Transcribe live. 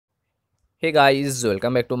Hey guys,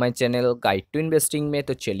 welcome back to my channel guide to investing में।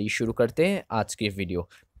 तो चलिए शुरू करते हैं आज की वीडियो।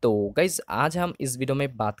 तो गाइस, आज हम इस वीडियो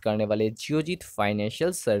में बात करने वाले जियोजित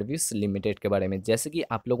फाइनेंशियल सर्विस लिमिटेड के बारे में। जैसे कि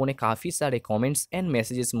आप लोगों ने काफ़ी सारे कमेंट्स एंड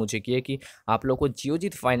मैसेजेस मुझे किए कि आप लोगों को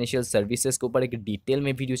जियोजित फाइनेंशियल सर्विसेज के ऊपर एक डिटेल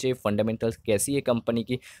में वीडियो चाहिए, फंडामेंटल्स कैसी है कंपनी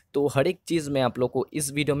की। तो हर एक चीज़ मैं आप लोग को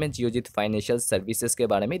इस वीडियो में जियोजित फाइनेंशियल सर्विसेज के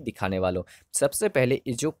बारे में दिखाने वाला हूँ। सबसे पहले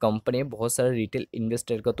ये जो कंपनी है, बहुत सारे रिटेल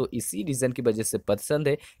इन्वेस्टर को तो इसी रीज़न की वजह से पसंद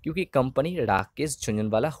है क्योंकि company Rakesh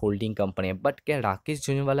Jhunjhunwala holding company है। बट क्या राकेश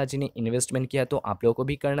झुनझुनवाला जी ने इन्वेस्टमेंट किया तो आप लोगों को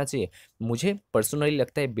भी करना चाहिए? मुझे पर्सनली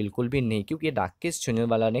लगता है बिल्कुल भी नहीं, क्योंकि राकेश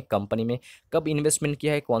झुनझुनवाला ने कंपनी में कब इन्वेस्टमेंट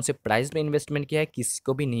किया है, कौन से प्राइस में इन्वेस्टमेंट किया है, किसी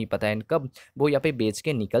को भी नहीं पता है। एंड कब वो यहाँ पे बेच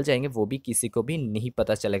के निकल जाएंगे वो भी किसी को भी नहीं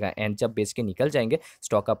पता चलेगा। एंड जब बेच के निकल जाएंगे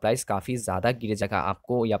स्टॉक का प्राइस काफ़ी ज़्यादा गिर जाएगा,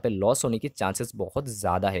 आपको यहाँ पे लॉस होने की चांसेस बहुत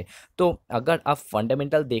ज़्यादा है। तो अगर आप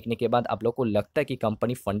फंडामेंटल देखने के बाद आप लोग को लगता है कि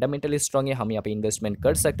कंपनी फंडामेंटली स्ट्रांग है, हम यहाँ पे इन्वेस्टमेंट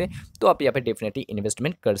कर सकते हैं, तो आप यहाँ पे डेफिनेटली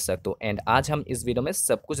इन्वेस्टमेंट कर सकते हो। एंड आज हम इस वीडियो में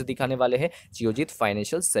सब कुछ दिखाने वाले हैं जियोजित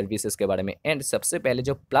फाइनेंशियल सर्विसेज के बारे में। एंड सबसे पहले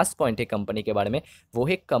जो प्लस पॉइंट है कंपनी के बारे में, वो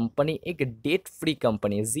है कंपनी एक डेट फ्री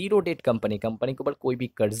कंपनी है, जीरो डेट कंपनी। कंपनी के ऊपर कोई भी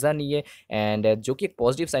कर्जा नहीं है। एंड जो कि एक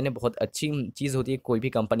पॉजिटिव साइन है, बहुत अच्छी चीज़ होती है कोई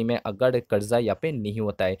भी कंपनी में अगर कर्जा यहाँ पे नहीं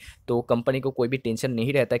होता है। तो कंपनी को कोई भी टेंशन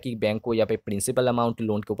नहीं रहता कि बैंक को यहाँ पे प्रिंसिपल अमाउंट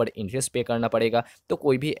लोन के ऊपर इंटरेस्ट पे करना पड़ेगा। तो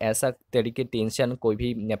कोई भी ऐसा तरीके टेंशन कोई भी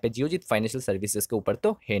यहाँ पे जियोजित फाइनेंशियल सर्विसेज के ऊपर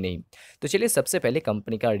तो है नहीं। तो चलिए सबसे पहले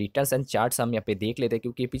कंपनी का रिटर्न्स एंड चार्ट्स हम यहाँ पे देख लेते हैं,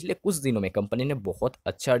 क्योंकि पिछले कुछ दिनों में कंपनी ने बहुत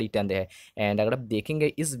अच्छा रिटर्न दिया है। एंड अगर आप देखेंगे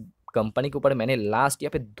इस कंपनी के ऊपर मैंने लास्ट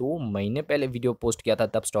यहाँ पे 2 महीने पहले वीडियो पोस्ट किया था,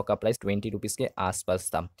 तब स्टॉक का प्राइस 20 रुपीज़ के आसपास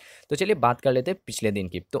था। तो चलिए बात कर लेते हैं पिछले दिन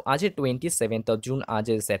की। तो आज है 27 जून,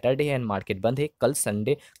 आज सैटरडे है एंड मार्केट बंद है। कल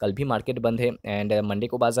संडे, कल भी मार्केट बंद है एंड मंडे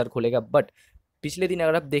को बाजार खुलेगा। बट पिछले दिन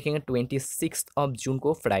अगर आप देखेंगे 26 जून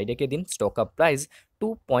को, फ्राइडे के दिन, स्टॉक का प्राइस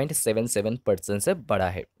 2.77% से बढ़ा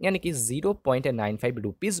है, यानी कि 0.95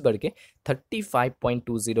 रुपीज़ बढ़ के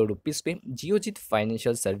 35.20 रुपीज़ पे जियोजित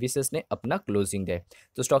फाइनेंशियल सर्विसेज ने अपना क्लोजिंग दिया है।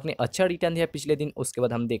 तो स्टॉक ने अच्छा रिटर्न दिया पिछले दिन। उसके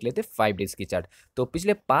बाद हम देख लेते हैं 5 डेज की चार्ट। तो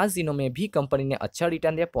पिछले 5 दिनों में भी कंपनी ने अच्छा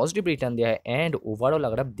रिटर्न दिया, पॉजिटिव रिटर्न दिया है। एंड ओवरऑल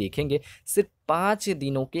अगर आप देखेंगे सिर्फ 5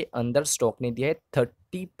 दिनों के अंदर स्टॉक ने दिया है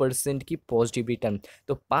 30% की पॉजिटिव रिटर्न।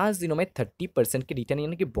 तो 5 दिनों में 30% की रिटर्न,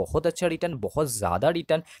 यानी कि बहुत अच्छा रिटर्न, बहुत ज़्यादा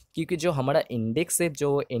रिटर्न। क्योंकि जो हमारा इंडेक्स है,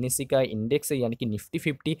 जो एनएससी का इंडेक्स है यानी कि निफ्टी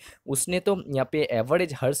 50, उसने तो यहाँ पे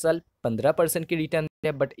एवरेज हर साल 15% की रिटर्न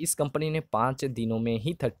दिया, बट इस कंपनी ने 5 दिनों में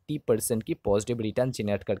ही 30% की पॉजिटिव रिटर्न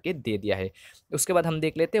जनरेट करके दे दिया है। उसके बाद हम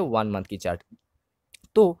देख लेते हैं 1 मंथ की चार्ट।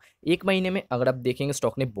 तो 1 महीने में अगर आप देखेंगे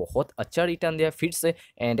स्टॉक ने बहुत अच्छा रिटर्न दिया फिर से।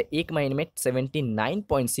 एंड 1 महीने में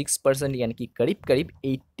 79.6%, यानी कि करीब करीब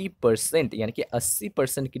 80%, यानी कि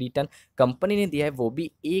 80% की रिटर्न कंपनी ने दिया है, वो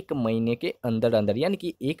भी 1 महीने के अंदर अंदर। यानी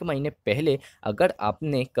कि 1 महीने पहले अगर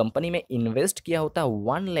आपने कंपनी में इन्वेस्ट किया होता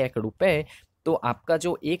 1 लाख रुपए, तो आपका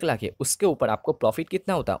जो 1 लाख है उसके ऊपर आपको प्रॉफिट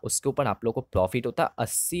कितना होता, उसके ऊपर आप लोग को प्रॉफिट होता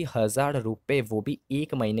 80,000 रुपये, वो भी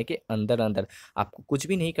 1 महीने के अंदर अंदर। आपको कुछ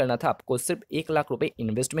भी नहीं करना था, आपको सिर्फ 1 लाख रुपए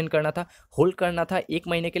इन्वेस्टमेंट करना था, होल्ड करना था 1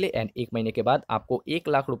 महीने के लिए। एंड 1 महीने के बाद आपको 1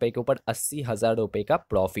 लाख रुपए के ऊपर 80,000 रुपये का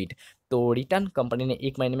प्रॉफिट। तो रिटर्न कंपनी ने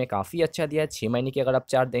 1 महीने में काफ़ी अच्छा दिया है। 6 महीने की अगर आप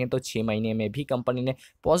चार्ट देंगे तो 6 महीने में भी कंपनी ने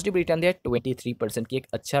पॉजिटिव रिटर्न दिया है। 23% की एक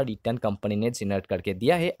अच्छा रिटर्न कंपनी ने जनरेट करके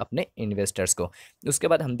दिया है अपने इन्वेस्टर्स को। उसके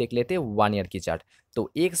बाद हम देख लेते हैं 1 ईयर की चार्ट।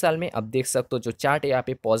 तो 1 साल में अब देख सकते हो जो चार्ट है यहाँ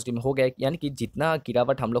पे पॉजिटिव हो गया है, यानी कि जितना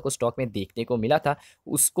गिरावट हम लोग को स्टॉक में देखने को मिला था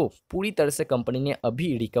उसको पूरी तरह से कंपनी ने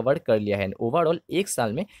अभी रिकवर कर लिया है। ओवरऑल 1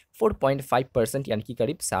 साल में 4.5%, यानी कि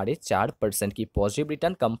करीब 4.5% की पॉजिटिव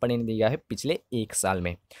रिटर्न कंपनी ने दिया है पिछले 1 साल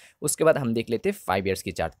में। उसके बाद हम देख लेते हैं 5 ईयर्स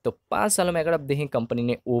की चार्ट। तो 5 सालों में अगर आप देखें कंपनी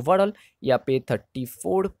ने ओवरऑल यहाँ पे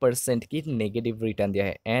 34% की नेगेटिव रिटर्न दिया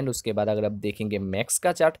है। एंड उसके बाद अगर आप देखेंगे मैक्स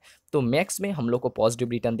का चार्ट, तो मैक्स में हम लोग को पॉजिटिव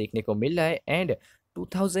रिटर्न देखने को मिल रहा है। एंड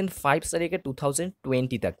 2005 से लेकर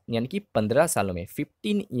 2020 तक, यानी कि 15 सालों में,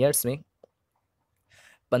 15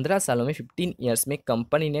 ईयर्स में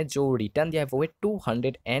कंपनी ने जो रिटर्न दिया है वो है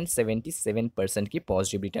 277% की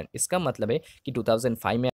पॉजिटिव रिटर्न। इसका मतलब है कि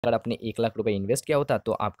 2005 में अगर आपने 1 लाख रुपए इन्वेस्ट किया होता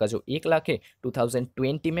तो आपका जो 1 लाख है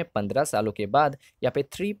 2020 में 15 सालों के बाद यहाँ पे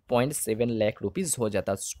 3.7 लाख रुपीज़ हो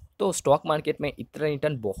जाता। तो स्टॉक मार्केट में इतना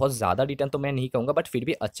रिटर्न, बहुत ज़्यादा रिटर्न तो मैं नहीं कहूँगा, बट फिर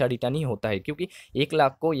भी अच्छा रिटर्न ही होता है, क्योंकि 1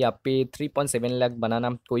 लाख को यहाँ पे 3.7 लाख बनाना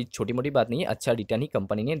कोई छोटी मोटी बात नहीं है। अच्छा रिटर्न ही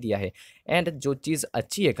कंपनी ने दिया है। एंड जो चीज़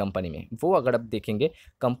अच्छी है कंपनी में वो अगर आप देखेंगे,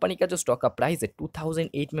 कंपनी का जो स्टॉक का प्राइस है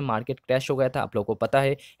 2008 में मार्केट क्रैश हो गया था, आप लोगों को पता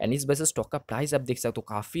है। एंड इस वजह से स्टॉक का प्राइस आप देख सकते हो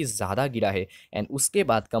काफ़ी ज़्यादा गिरा है। एंड उसके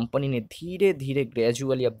बाद कंपनी ने धीरे धीरे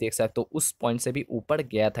ग्रेजुअली, आप देख सकते हो, उस पॉइंट से भी ऊपर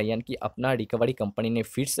गया था, यानी कि अपना रिकवरी कंपनी ने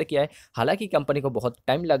फिर से किया है। हालांकि कंपनी को बहुत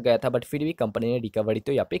टाइम लग गया गया था, बट फिर भी कंपनी ने रिकवरी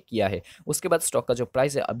तो यहाँ पे किया है। उसके बाद स्टॉक का जो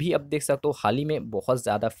प्राइस है अभी आप देख सकते हो हाल ही में बहुत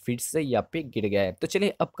ज़्यादा फिर से यहाँ पे गिर गया है। तो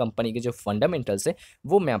चलिए अब कंपनी के जो फंडामेंटल्स है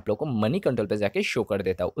वो मैं आप लोग को मनी कंट्रोल पे जाके शो कर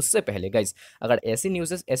देता हूँ। उससे पहले गाइज, अगर ऐसी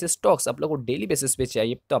न्यूज़ ऐसे स्टॉक्स आप लोग को डेली बेसिस पे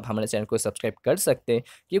चाहिए तो आप हमारे चैनल को सब्सक्राइब कर सकते हैं,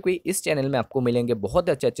 क्योंकि इस चैनल में आपको मिलेंगे बहुत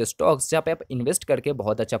अच्छे अच्छे स्टॉक्स जहाँ पे आप इन्वेस्ट करके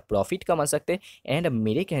बहुत अच्छा प्रॉफिट कमा सकते हैं। एंड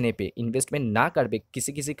मेरे कहने पे इन्वेस्टमेंट ना कर पे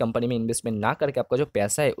किसी किसी कंपनी में इन्वेस्टमेंट ना करके आपका जो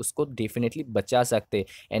पैसा है उसको डेफिनेटली बचा सकते हैं।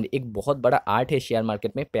 एंड एक बहुत बड़ा आर्ट है शेयर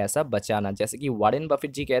मार्केट में पैसा बचाना। जैसे कि वॉरेन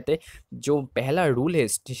बफेट जी कहते हैं जो पहला रूल है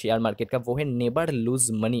शेयर मार्केट का वो है नेवर लूज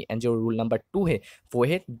मनी, एंड जो रूल नंबर 2 है वो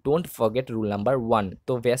है डोंट फॉरगेट रूल नंबर 1।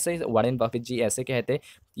 तो वैसे वॉरेन बफेट जी ऐसे कहते हैं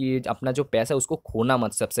कि अपना जो पैसा है उसको खोना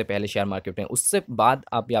मत सबसे पहले शेयर मार्केट में, उससे बाद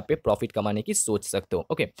आप यहाँ पे प्रॉफिट कमाने की सोच सकते हो।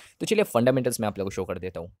 ओके, तो चलिए फंडामेंटल्स में आप लोगों को शो कर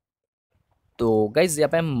देता हूँ। तो गाइज यहाँ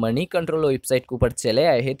पे हम मनी कंट्रोल वेबसाइट के ऊपर चले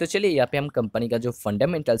आए हैं। तो चलिए यहाँ पे हम कंपनी का जो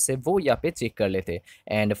फंडामेंटल्स है वो यहाँ पे चेक कर लेते हैं।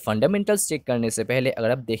 एंड फंडामेंटल्स चेक करने से पहले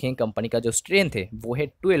अगर आप देखें कंपनी का जो स्ट्रेंथ है वो है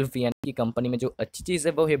 12, यानी कि कंपनी में जो अच्छी चीज़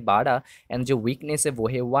है वो है 12 एंड जो वीकनेस है वो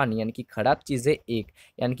है 1, यानी कि खराब चीज़ है 1।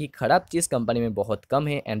 यानी कि खराब चीज़ कंपनी में बहुत कम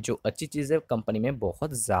है एंड जो अच्छी चीज़ है कंपनी में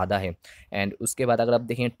बहुत ज़्यादा है। एंड उसके बाद अगर आप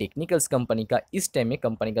देखें टेक्निकल्स कंपनी का, इस टाइम में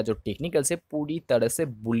कंपनी का जो टेक्निकल्स है पूरी तरह से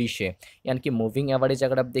बुलिश है। यानी कि मूविंग एवरेज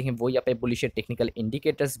अगर आप देखें वो यहाँ पे बुलिश है, टेक्निकल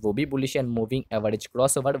इंडिकेटर्स वो भी बुलिश है, मूविंग एवरेज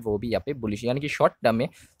क्रॉसओवर वो भी यहाँ पे बुलिश है। यानी कि शॉर्ट टर्म में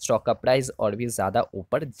स्टॉक का प्राइस और भी ज़्यादा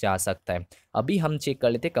ऊपर जा सकता है। अभी हम चेक कर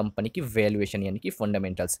लेते हैं कंपनी की वैल्यूएशन यानी कि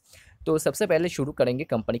फंडामेंटल्स। तो सबसे पहले शुरू करेंगे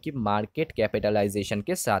कंपनी की मार्केट कैपिटलाइजेशन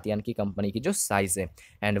के साथ, यानी कि कंपनी की जो साइज है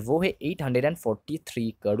एंड वो है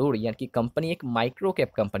 843 करोड़। यानी कि कंपनी एक माइक्रो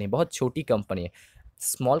कैप कंपनी, बहुत छोटी कंपनी है,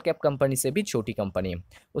 स्मॉल कैप कंपनी से भी छोटी कंपनी है।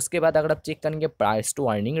 उसके बाद अगर आप चेक करेंगे प्राइस टू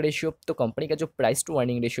अर्निंग रेशियो, तो कंपनी का जो प्राइस टू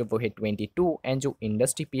अर्निंग रेशियो वो है 22 एंड जो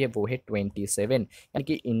इंडस्ट्री पी है वो है 27, यानी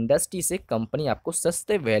कि इंडस्ट्री से कंपनी आपको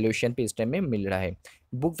सस्ते वैल्यूएशन पे इस टाइम में मिल रहा है।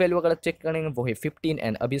 बुक वैल्यू अगर आप चेक करेंगे वो है 15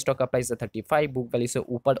 एंड अभी स्टॉक का प्राइस है 35। बुक वैल्यू से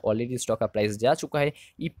ऊपर ऑलरेडी स्टॉक का प्राइस जा चुका है।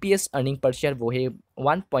 ईपीएस अर्निंग पर शेयर वो है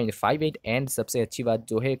 1.58 एंड सबसे अच्छी बात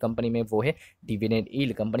जो है कंपनी में वो है डिविडेंड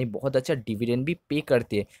यील्ड। कंपनी बहुत अच्छा डिविडेंड भी पे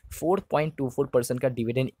करती है, 4.24% का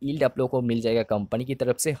डिविडेंड यील्ड आप लोगों को मिल जाएगा कंपनी की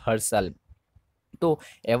तरफ से हर साल। तो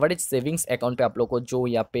एवरेज सेविंग्स अकाउंट पे आप लोग को जो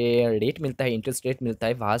यहाँ पे रेट मिलता है, इंटरेस्ट रेट मिलता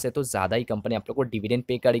है, वहाँ से तो ज़्यादा ही कंपनी आप लोग को डिविडेंड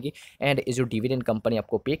पे करेगी। एंड ये जो डिविडेंड कंपनी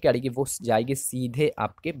आपको पे करेगी वो जाएगी सीधे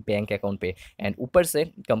आपके बैंक अकाउंट पे, एंड ऊपर से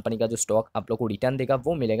कंपनी का जो स्टॉक आप लोग को रिटर्न देगा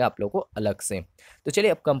वो मिलेगा आप लोग को अलग से। तो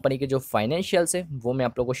चलिए अब कंपनी के जो फाइनेंशियल्स है वो मैं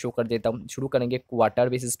आप लोग को शो कर देता हूँ। शुरू करेंगे क्वार्टर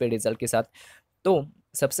बेसिस पे रिजल्ट के साथ। तो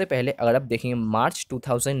सबसे पहले अगर आप देखेंगे मार्च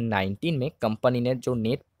 2019 में कंपनी ने जो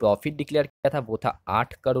नेट प्रॉफिट डिक्लेयर किया था वो था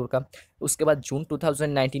 8 करोड़ का। उसके बाद जून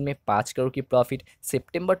 2019 में 5 करोड़ की प्रॉफिट,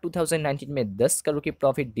 सितंबर 2019 में 10 करोड़ की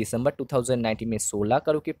प्रॉफिट, दिसंबर 2019 में 16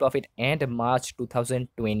 करोड़ की प्रॉफिट एंड मार्च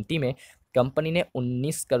 2020 में कंपनी ने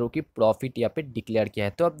 19 करोड़ की प्रॉफिट यहाँ पे डिक्लेयर किया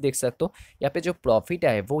है। तो आप देख सकते हो यहाँ पे जो प्रॉफिट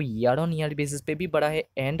है वो ईयर ऑन ईयर बेसिस पे भी बढ़ा है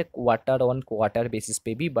and quarter on quarter basis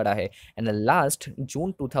पे भी बढ़ा है। एंड लास्ट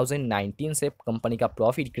जून 2019 से कंपनी का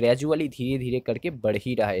प्रॉफिट ग्रेजुअली धीरे धीरे करके बढ़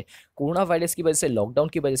ही रहा है। कोरोना वायरस की वजह से, लॉकडाउन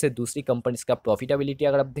की वजह से दूसरी कंपनीज का प्रॉफिटेबिलिटी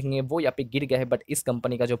अगर आप देखेंगे वो यहाँ पे गिर गया है, बट इस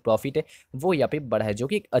कंपनी का जो प्रॉफिट है वो यहाँ पे बढ़ा है, जो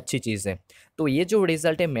कि एक अच्छी चीज़ है। तो ये जो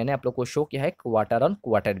रिजल्ट है मैंने आप लोग को शो किया है क्वार्टर ऑन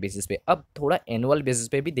क्वार्टर बेसिस पे। अब थोड़ा एनुअल बेसिस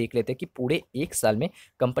पे भी देख लेते हैं कि पूरे एक साल में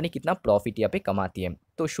कंपनी कितना प्रॉफिट यहाँ पे कमाती है।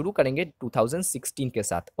 तो शुरू करेंगे 2016 के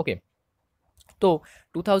साथ। ओके, तो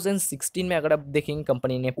 2016 में अगर आप देखेंगे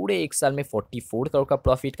कंपनी ने पूरे एक साल में 44 करोड़ का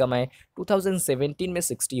प्रॉफिट कमाए, 2017 में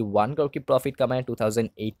 61 करोड़ की प्रॉफिट कमाए,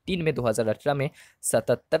 2018 में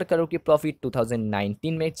 77 करोड़ की प्रॉफिट,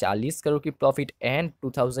 2019 में 40 करोड़ की प्रॉफिट एंड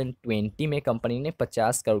 2020 में कंपनी ने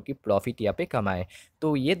 50 करोड़ की प्रॉफिट यहाँ पे कमाए।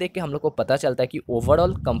 तो ये देख के हम लोग को पता चलता है कि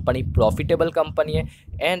ओवरऑल कंपनी प्रॉफिटेबल कंपनी है।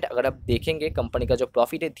 एंड अगर आप देखेंगे कंपनी का जो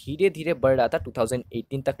प्रॉफिट है धीरे धीरे बढ़ रहा था,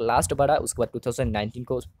 2018 तक लास्ट बढ़ा, उसके बाद 2019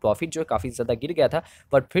 को प्रॉफिट जो है काफ़ी ज़्यादा गिर गया था,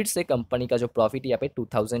 पर फिर से कंपनी का जो प्रॉफिट यहाँ पे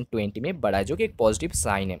 2020 में बढ़ा है, जो कि एक पॉजिटिव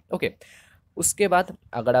साइन है। ओके, उसके बाद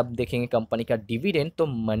अगर आप देखेंगे कंपनी का डिविडेंड, तो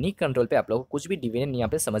मनी कंट्रोल पे आप लोगों को कुछ भी डिविडेंड यहाँ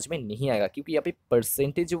पे समझ में नहीं आएगा, क्योंकि यहाँ पे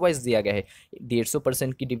परसेंटेज वाइज दिया गया है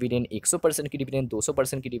 150% की डिविडेंड, 100% की डिविडेंड,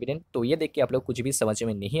 200% की डिविडेंड। तो ये देख के आप लोग कुछ भी समझ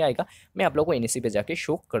में नहीं आएगा, मैं आप लोग को एनएससी पे जाके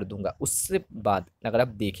शो कर दूंगा। उससे बाद अगर आप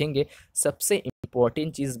देखेंगे सबसे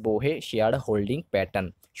इंपॉर्टेंट चीज़ वो है शेयर होल्डिंग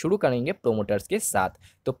पैटर्न। शुरू करेंगे प्रोमोटर्स के साथ।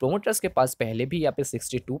 तो प्रोमोटर्स के पास पहले भी यहाँ पे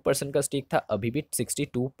 62% का स्टेक था, अभी भी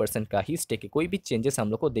 62% का ही स्टेक है, कोई भी चेंजेस हम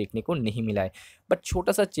लोग को देखने को नहीं मिला है। बट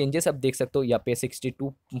छोटा सा चेंजेस आप देख सकते हो, यहाँ पे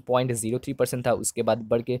 62.03% था, उसके बाद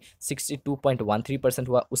बढ़ के 62.13%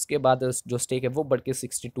 हुआ, उसके बाद जो स्टेक है वो बढ़ के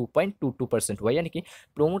 62.22% हुआ, यानी कि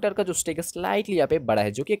प्रोमोटर का जो स्टेक है स्लाइटली यहाँ पे बढ़ा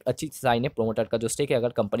है, जो कि एक अच्छी साइन है। प्रोमोटर का जो स्टेक है अगर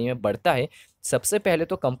कंपनी में बढ़ता है, सबसे पहले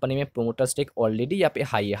तो कंपनी में प्रोमोटर स्टेक ऑलरेडी यहाँ पे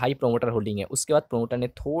हाई है, हाई प्रोमोटर होल्डिंग है, उसके बाद प्रोमोटर ने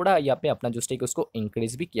थोड़ा यहाँ पे अपना जो स्टेक है उसको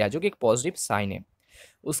इंक्रीज भी किया है, जो कि एक पॉजिटिव साइन है।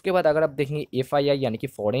 उसके बाद अगर आप देखेंगे एफआईआई यानी कि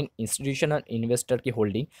फॉरेन इंस्टीट्यूशनल इन्वेस्टर की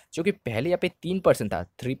होल्डिंग, जो कि पहले यहाँ पे 3% था,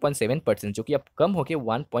 3.7%, जो कि अब कम होकर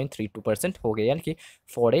 1.32% हो गया, यानी कि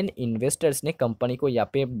फॉरेन इन्वेस्टर्स ने कंपनी को यहाँ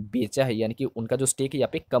पे बेचा है, यानी कि उनका जो स्टेक है यहाँ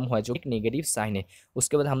पे कम हुआ है, जो एक नेगेटिव साइन है।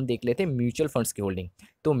 उसके बाद हम देख लेते हैं म्यूचुअल फंड्स की होल्डिंग।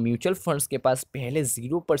 तो म्यूचुअल फंड्स के पास पहले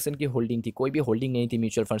 0% की होल्डिंग थी, कोई भी होल्डिंग नहीं थी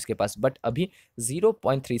म्यूचुअल फंड्स के पास, बट अभी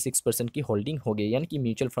 0.36% की होल्डिंग हो गई, यानी कि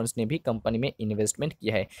म्यूचुअल फंड्स ने भी कंपनी में इन्वेस्टमेंट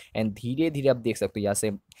किया है। एंड धीरे धीरे आप देख सकते हो यहाँ से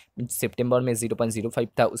सितंबर में 0.05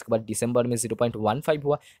 था, उसके बाद दिसंबर में 0.15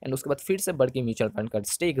 हुआ, एंड उसके बाद फिर से बढ़ के म्यूचुअल फंड का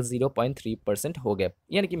स्टेक 0.3% हो गया,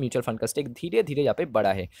 यानी कि म्यूचुअल फंड का स्टेक धीरे धीरे यहाँ पे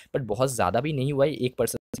बढ़ा है, बट बहुत ज़्यादा भी नहीं हुआ है,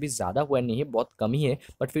 1% भी ज़्यादा हुआ नहीं है, बहुत कम ही है,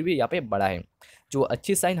 बट फिर भी यहाँ पे बढ़ा है। जो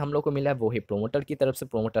अच्छी साइन हम लोग को मिला है वो है प्रोमोटर की तरफ से,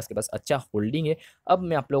 प्रोमोटर्स के पास अच्छा होल्डिंग है। अब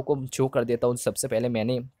मैं आप लोगों को शो कर देता हूँ, सबसे पहले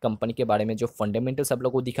मैंने कंपनी के बारे में जो फंडामेंटल्स आप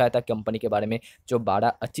लोगों को दिखाया था, कंपनी के बारे में जो 12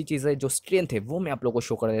 अच्छी चीज़ें जो स्ट्रेंथ है वो मैं आप लोगों को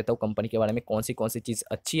शो कर देता हूँ, कंपनी के बारे में कौन सी चीज़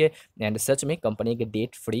अच्छी है। एंड सच में कंपनी की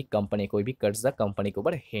डेट फ्री कंपनी, कोई भी कर्जा कंपनी के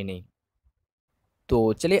ऊपर है नहीं।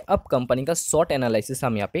 तो चलिए अब कंपनी का शॉर्ट एनालिसिस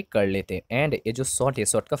हम यहाँ पे कर लेते हैं। एंड ये जो शॉर्ट है,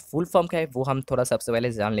 शॉर्ट का फुल फॉर्म क्या है वो हम थोड़ा सबसे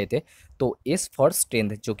पहले जान लेते हैं। तो एस फॉर स्ट्रेंथ,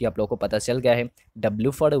 जो कि आप लोगों को पता चल गया है,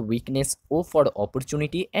 W for weakness, O for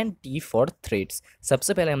opportunity and T for threats.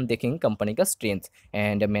 सबसे पहले हम देखेंगे कंपनी का स्ट्रेंथ।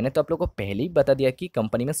 एंड मैंने तो आप लोग को पहले ही बता दिया कि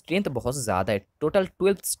कंपनी में स्ट्रेंथ बहुत ज़्यादा है, टोटल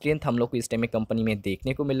 12 स्ट्रेंथ हम लोग को इस टाइम में कंपनी में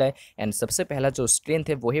देखने को मिला है। एंड सबसे पहला जो स्ट्रेंथ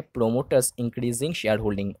है वो है promoters increasing share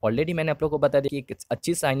holding. Already मैंने आप लोग को बता दिया कि एक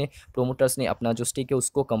अच्छी साइन है, प्रोमोटर्स ने अपना जो स्टेक है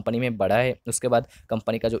उसको कंपनी में बढ़ा है। उसके बाद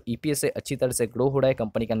कंपनी का जो ईपीएस है अच्छी तरह से ग्रो हो रहा है।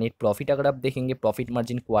 कंपनी का नेट प्रॉफिट अगर आप देखेंगे, profit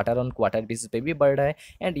margin quarter on quarter basis पे भी बढ़ रहा है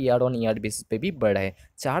and year on year basis पे भी बढ़ रहा है।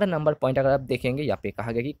 4 नंबर पॉइंट अगर आप देखेंगे, यहाँ पे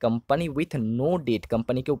कहा गया कि company with no date,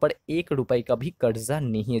 company के ऊपर 1 रुपये का भी कर्जा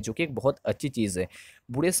नहीं है, जो कि एक बहुत अच्छी चीज़ है,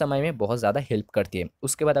 बुरे समय में बहुत ज़्यादा हेल्प करती है।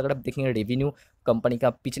 उसके बाद अगर आप देखेंगे रेवेन्यू, कंपनी का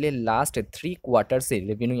पिछले लास्ट 3 क्वार्टर से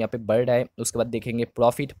रेवेन्यू यहाँ पे बढ़ रहा है। उसके बाद देखेंगे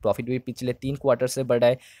प्रॉफिट भी पिछले 3 क्वार्टर से बढ़ रहा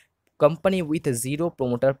है। Company with zero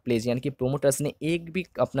promoter pledge, यानी कि प्रोमोटर्स ने एक भी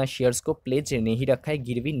अपना शेयर्स को प्लेज नहीं रखा है,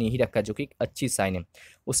 गिरवी नहीं रखा है, जो कि एक अच्छी साइन है।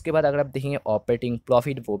 उसके बाद अगर आप देखेंगे ऑपरेटिंग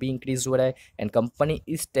प्रॉफिट वो भी इंक्रीज हो रहा है एंड कंपनी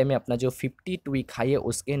इस टाइम में अपना जो 52 वीक हाई है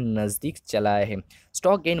उसके नज़दीक चला है।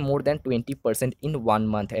 Stock gain more than 20% in 1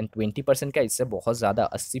 month, and 20% का इससे बहुत ज़्यादा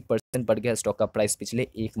 80% बढ़ गया स्टॉक का प्राइस पिछले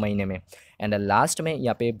 1 महीने में। एंड लास्ट में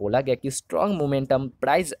यहाँ पे बोला गया कि स्ट्रॉन्ग मोमेंटम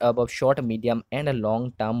प्राइस अब short medium and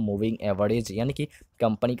long term moving average, यानी कि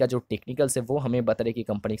कंपनी का जो टेक्निकल्स है वो हमें बता रहे कि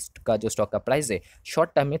कंपनी का जो स्टॉक का प्राइस है शॉर्ट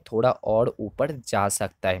टर्म में थोड़ा और ऊपर जा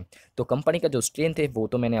सकता है। तो कंपनी का जो स्ट्रेंथ है वो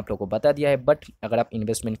तो मैंने आप लोगों को बता दिया है, बट अगर आप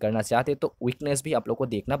इन्वेस्टमेंट करना चाहते हैं तो वीकनेस भी आप लोग को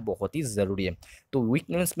देखना बहुत ही ज़रूरी है। तो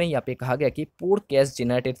वीकनेस में यहाँ पे कहा गया कि poor cash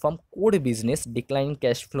generated from core business, decline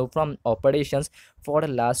cash flow from operations for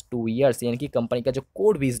last 2 years, यानी कि कंपनी का जो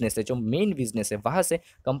कोर बिजनेस है, जो मेन बिजनेस है, वहाँ से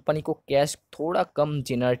कंपनी को कैश थोड़ा कम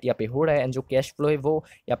जनरेट यहाँ पे हो रहा है एंड जो कैश फ्लो है वो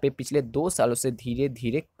यहाँ पे पिछले 2 सालों से धीरे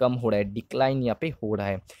धीरे कम हो रहा है, डिक्लाइन यहाँ पे हो रहा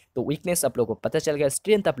है। तो वीकनेस आप लोगों को पता चल गया,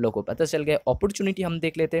 स्ट्रेंथ आप लोगों को पता चल गया। अपॉर्चुनिटी हम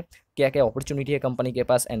देख लेते हैं क्या क्या अपॉर्चुनिटी है कंपनी के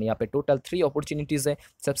पास, एंड यहाँ पे टोटल 3 अपॉर्चुनिटीज़ है।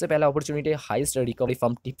 सबसे पहला अपॉर्चुनिटी है highest recovery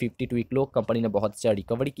from 52 week low, company ने बहुत अच्छा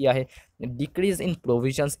रिकवरी किया है। Decrease in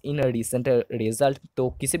provisions in recent result, तो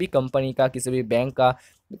किसी भी कंपनी का, किसी भी बैंक का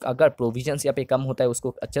अगर प्रोविजंस यहाँ पे कम होता है उसको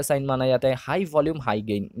अच्छा साइन माना जाता है। हाई वॉल्यूम हाई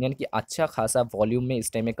गेन, यानी कि अच्छा खासा वॉल्यूम में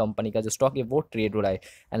इस टाइम में कंपनी का जो स्टॉक है वो ट्रेड हो रहा है।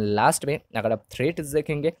 एंड लास्ट में अगर आप थ्रेट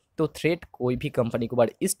देखेंगे तो थ्रेट कोई भी कंपनी के ऊपर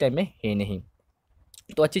इस टाइम में है नहीं,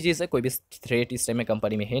 तो अच्छी चीज़ है, कोई भी थ्रेट इस टाइम में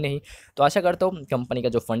कंपनी में है नहीं। तो आशा करता हूँ कंपनी का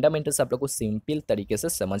जो फंडामेंटल्स आप लोग को सिंपल तरीके से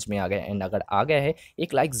समझ में आ गया, एंड अगर आ गया है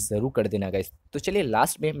एक लाइक ज़रूर कर देना गाइस। तो चलिए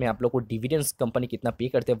लास्ट में मैं आप लोग को डिविडेंड्स कंपनी कितना पे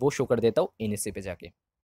करते हैं वो शो कर देता हूँ एनएससी पे जाके।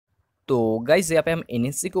 तो गाइस यहाँ पे हम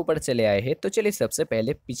एनएससी के ऊपर चले आए हैं। तो चलिए सबसे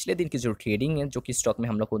पहले पिछले दिन की जो ट्रेडिंग है जो कि स्टॉक में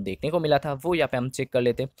हम लोग को देखने को मिला था वो यहाँ पे हम चेक कर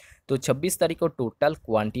लेते हैं। तो 26 तारीख को टोटल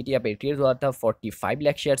क्वांटिटी यहाँ पे ट्रेड हुआ था 45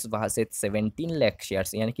 लाख शेयर्स, वहाँ से 17 लाख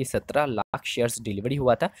शेयर्स यानी कि 17 लाख शेयर्स डिलीवरी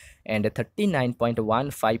हुआ था एंड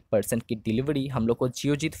 39.15% की डिलीवरी हम लोग को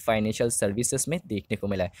जियोजित फाइनेंशियल सर्विसेज में देखने को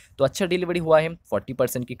मिला है। तो अच्छा डिलीवरी हुआ है,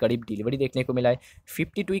 40% की करीब डिलीवरी देखने को मिला है।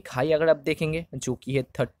 52 वीक हाई अगर आप देखेंगे जो कि है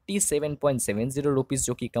 37.70 रुपीज़,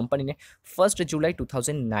 जो कि कंपनी ने 1 जुलाई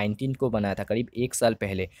 2019 को बनाया था, करीब 1 साल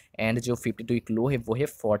पहले। एंड जो 52 वीक लो है वो है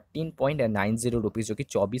 14.90 रुपीज़, जो कि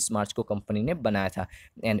 24 मार्च को कंपनी ने बनाया था।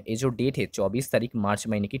 एंड ये जो डेट है 24 तारीख मार्च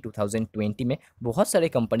महीने की 2020 में बहुत सारे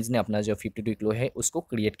कंपनीज़ ने अपना जो 52 वीक लो है उसको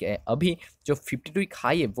क्रिएट किया है। अभी जो 52 वीक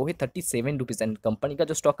हाई है वो है 37 रुपीज़ एंड कंपनी का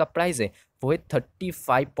जो स्टॉक का प्राइस है वो है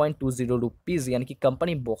 35.20 रुपीज़, यानी कि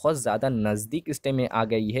कंपनी बहुत ज़्यादा नज़दीक इस टाइम में आ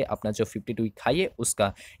गई है अपना जो 52 वीक हाई है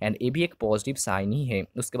उसका। एंड ये भी एक पॉजिटिव साइन ही है।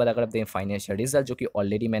 उसके बाद अगर आप देखें फाइनेंशियल रिजल्ट, जो कि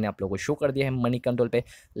ऑलरेडी मैंने आप लोगों को शो कर दिया है मनी कंट्रोल पे।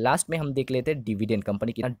 लास्ट में हम देख लेते हैं डिविडेंड,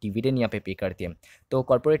 कंपनी कितना डिविडेंड यहाँ पे करती है। तो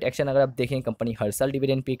कॉर्पोरेट एक्शन अगर आप देखें, कंपनी हर साल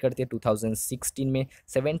डिविडेंड पे करती है। 2016 में,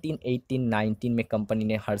 17, 18, 19 में कंपनी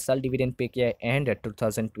ने हर साल डिविडेंड पे किया है एंड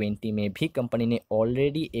 2020 में भी कंपनी ने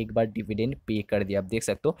ऑलरेडी एक बार डिविडेंड पे कर दिया। आप देख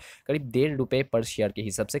सकते हो करीब ₹1.5 पर शेयर के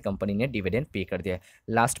हिसाब से कंपनी ने डिविडेंड पे कर दिया है।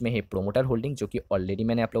 लास्ट में है प्रोमोटर होल्डिंग, जो कि ऑलरेडी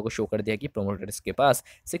मैंने आप लोगों को शो कर दिया कि प्रोमोटर्स के पास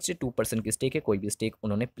 62% की स्टेक है, कोई भी स्टेक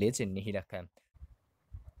उन्होंने प्लेज नहीं रखा है।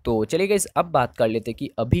 तो चलिए गाइस, अब बात कर लेते हैं कि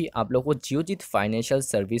अभी आप लोगों को जियोजित फाइनेंशियल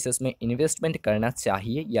सर्विसेज में इन्वेस्टमेंट करना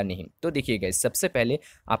चाहिए या नहीं। तो देखिए गाइस, सबसे पहले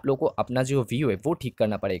आप लोगों को अपना जो व्यू है वो ठीक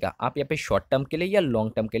करना पड़ेगा। आप यहाँ पे शॉर्ट टर्म के लिए या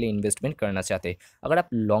लॉन्ग टर्म के लिए इन्वेस्टमेंट करना चाहते हैं। अगर आप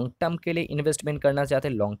लॉन्ग टर्म के लिए इन्वेस्टमेंट करना चाहते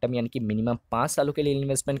हैं, लॉन्ग टर्म यानी कि मिनिमम 5 सालों के लिए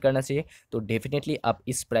इन्वेस्टमेंट करना चाहिए, तो डेफिनेटली आप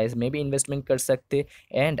इस प्राइस में भी इन्वेस्टमेंट कर सकते।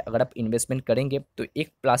 एंड अगर आप इन्वेस्टमेंट करेंगे तो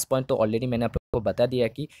एक प्लस पॉइंट तो ऑलरेडी मैंने आप लोगों को बता दिया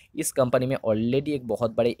कि इस कंपनी में ऑलरेडी एक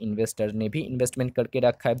बहुत बड़े इन्वेस्टर ने भी इन्वेस्टमेंट करके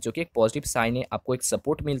रखा है, जो कि एक पॉजिटिव साइन है, आपको एक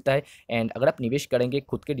सपोर्ट मिलता है। एंड अगर आप निवेश करेंगे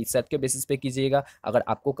खुद के रिसर्च के बेसिस पे कीजिएगा। अगर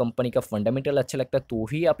आपको कंपनी का फंडामेंटल अच्छा लगता है तो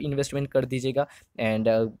ही आप इन्वेस्टमेंट कर दीजिएगा। एंड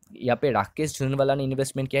यहाँ पे राकेश झुनवाला ने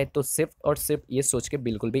इन्वेस्टमेंट किया है, तो सिर्फ और सिर्फ ये सोच के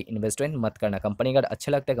बिल्कुल भी इन्वेस्टमेंट मत करना। कंपनी अगर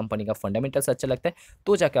अच्छा लगता है, कंपनी का फंडामेंटल्स अच्छा लगता है,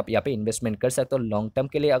 तो जाकर आप यहाँ पे इन्वेस्टमेंट कर सकते हो। लॉन्ग टर्म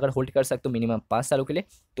के लिए अगर होल्ड कर सकते हो मिनिमम 5 सालों के लिए,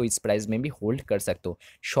 तो इस प्राइस में भी होल्ड कर सकते हो।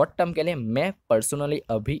 शॉर्ट टर्म के लिए मैं पर्सनली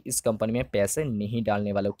अभी इस कंपनी में पैसे नहीं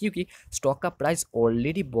डालने वाला हूँ, क्योंकि स्टॉक का प्राइस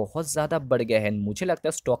ऑलरेडी बहुत ज़्यादा बढ़ गया है। मुझे लगता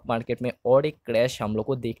है स्टॉक मार्केट में और एक क्रैश हम लोग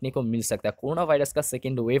को देखने को मिल सकता है। कोरोना वायरस का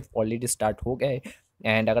सेकेंड वेव ऑलरेडी स्टार्ट हो गया है।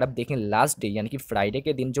 एंड अगर आप देखें लास्ट डे यानी कि फ्राइडे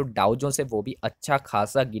के दिन जो डाउ जोन्स है वो भी अच्छा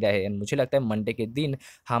खासा गिरा है। एंड मुझे लगता है मंडे के दिन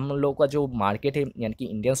हम लोग का जो मार्केट है यानी कि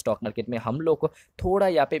इंडियन स्टॉक मार्केट में हम लोग को थोड़ा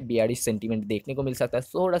यहाँ पे बेयरिश सेंटीमेंट देखने को मिल सकता है,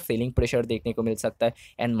 थोड़ा सेलिंग प्रेशर देखने को मिल सकता है।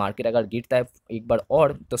 एंड मार्केट अगर गिरता है एक बार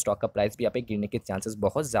और, तो स्टॉक का प्राइस भी यहाँ पे गिरने के चांसेस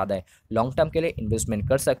बहुत ज़्यादा है। लॉन्ग टर्म के लिए इन्वेस्टमेंट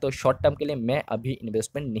कर सकते हो, शॉर्ट टर्म के लिए मैं अभी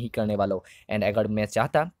इन्वेस्टमेंट नहीं करने वाला हूँ। एंड अगर मैं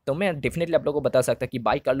चाहता तो मैं डेफिनेटली आप लोगों को बता सकता कि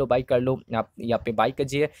बाई कर लो, बाई कर लो, आप यहाँ पे बाई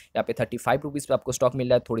कीजिए। यहाँ पे 35 रुपीज़ पे आपको स्टॉक मिल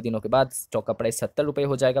रहा है, थोड़ी दिनों के बाद स्टॉक का प्राइस 70 रुपये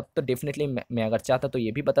हो जाएगा। तो डेफिनेटली मैं अगर चाहता तो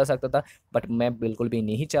ये भी बता सकता था, बट मैं बिल्कुल भी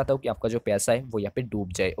नहीं चाहता हूँ कि आपका जो पैसा है वो यहाँ पे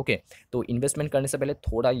डूब जाए। ओके, तो इन्वेस्टमेंट करने से पहले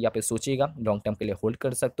थोड़ा यहाँ पे सोचिएगा। लॉन्ग टर्म के लिए होल्ड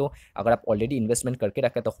कर सकते हो, अगर आप ऑलरेडी इन्वेस्टमेंट करके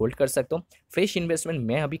रखा है तो होल्ड कर सकते हो। फ्रेश इन्वेस्टमेंट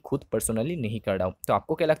मैं अभी खुद पर्सनली नहीं कर रहा हूँ। तो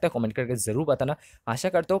आपको क्या लगता है कमेंट करके ज़रूर बताना। आशा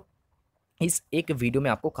करता हूँ इस एक वीडियो में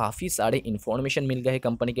आपको काफ़ी सारे इन्फॉर्मेशन मिल गए हैं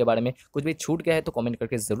कंपनी के बारे में। कुछ भी छूट गया है तो कमेंट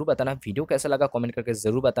करके ज़रूर बताना। वीडियो कैसा लगा कमेंट करके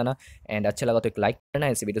ज़रूर बताना। एंड अच्छा लगा तो एक लाइक करना।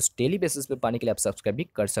 ऐसे वीडियोस डेली बेसिस पे पाने के लिए आप सब्सक्राइब भी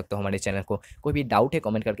कर सकते हो हमारे चैनल को। कोई भी डाउट है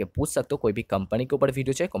कमेंट करके पूछ सकते हो, कोई भी कंपनी के ऊपर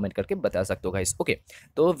वीडियो चाहिए कमेंट करके बता सकते हो गाइस। ओके,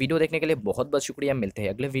 तो वीडियो देखने के लिए बहुत बहुत शुक्रिया। मिलते हैं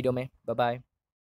अगले वीडियो में। Bye bye.